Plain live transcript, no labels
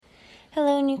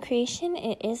Hello, New Creation.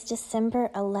 It is December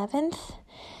 11th.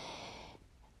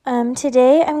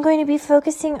 Today I'm going to be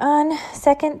focusing on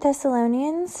 2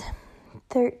 Thessalonians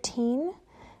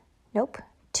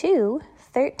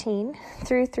 2:13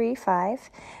 through 3:5,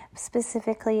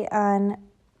 specifically on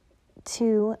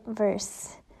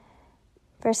verses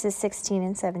 16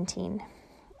 and 17.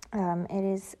 It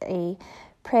is a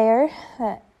prayer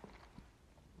that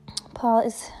Paul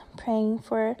is praying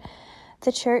for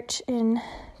the church in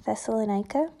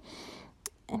Thessalonica,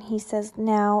 and he says,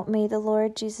 "Now may the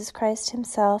Lord Jesus Christ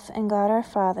himself and God our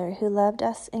Father, who loved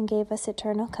us and gave us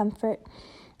eternal comfort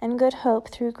and good hope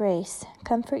through grace,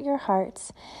 comfort your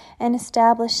hearts and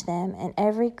establish them in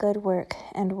every good work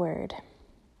and word."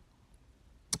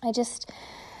 I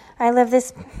love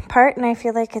this part, and I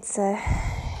feel like it's a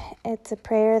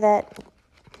prayer that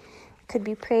could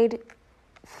be prayed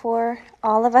for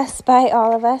all of us, by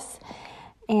all of us.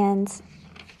 And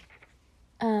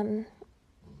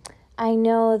I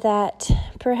know that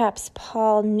perhaps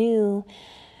Paul knew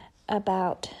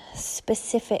about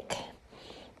specific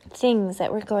things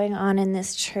that were going on in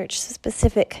this church,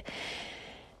 specific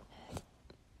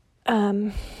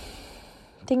things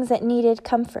that needed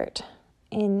comfort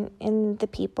in the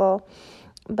people.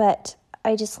 But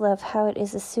I just love how it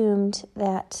is assumed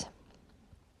that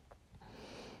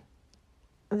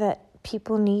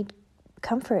people need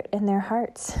comfort in their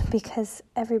hearts, because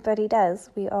everybody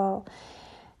does. We all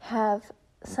have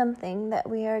something that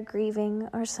we are grieving,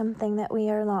 or something that we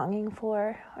are longing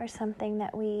for, or something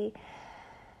that we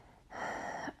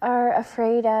are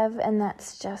afraid of, and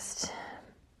that's just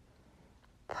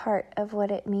part of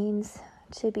what it means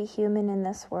to be human in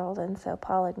this world. And so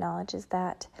Paul acknowledges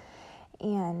that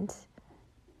and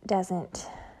doesn't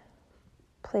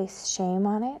place shame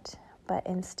on it, but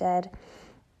instead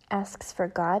asks for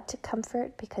God to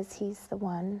comfort, because he's the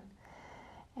one,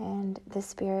 and the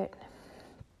Spirit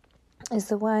is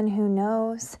the one who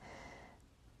knows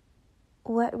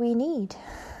what we need,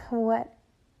 what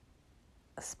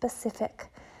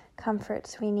specific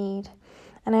comforts we need.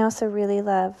 And I also really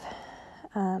love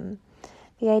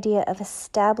the idea of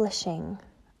establishing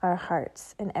our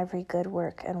hearts in every good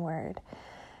work and word.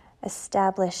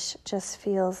 Establish just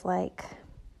feels like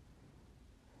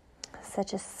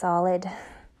such a solid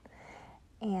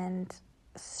and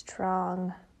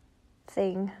strong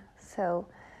thing. So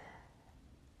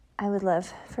I would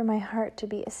love for my heart to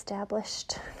be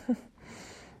established.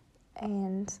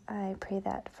 And I pray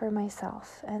that for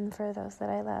myself and for those that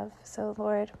I love. So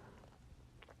Lord,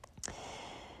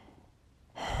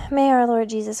 may our Lord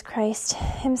Jesus Christ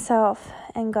himself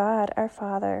and God our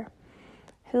Father,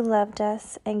 who loved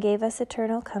us and gave us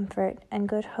eternal comfort and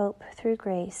good hope through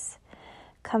grace,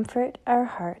 comfort our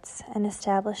hearts and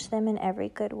establish them in every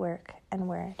good work and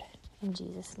word. In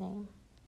Jesus' name.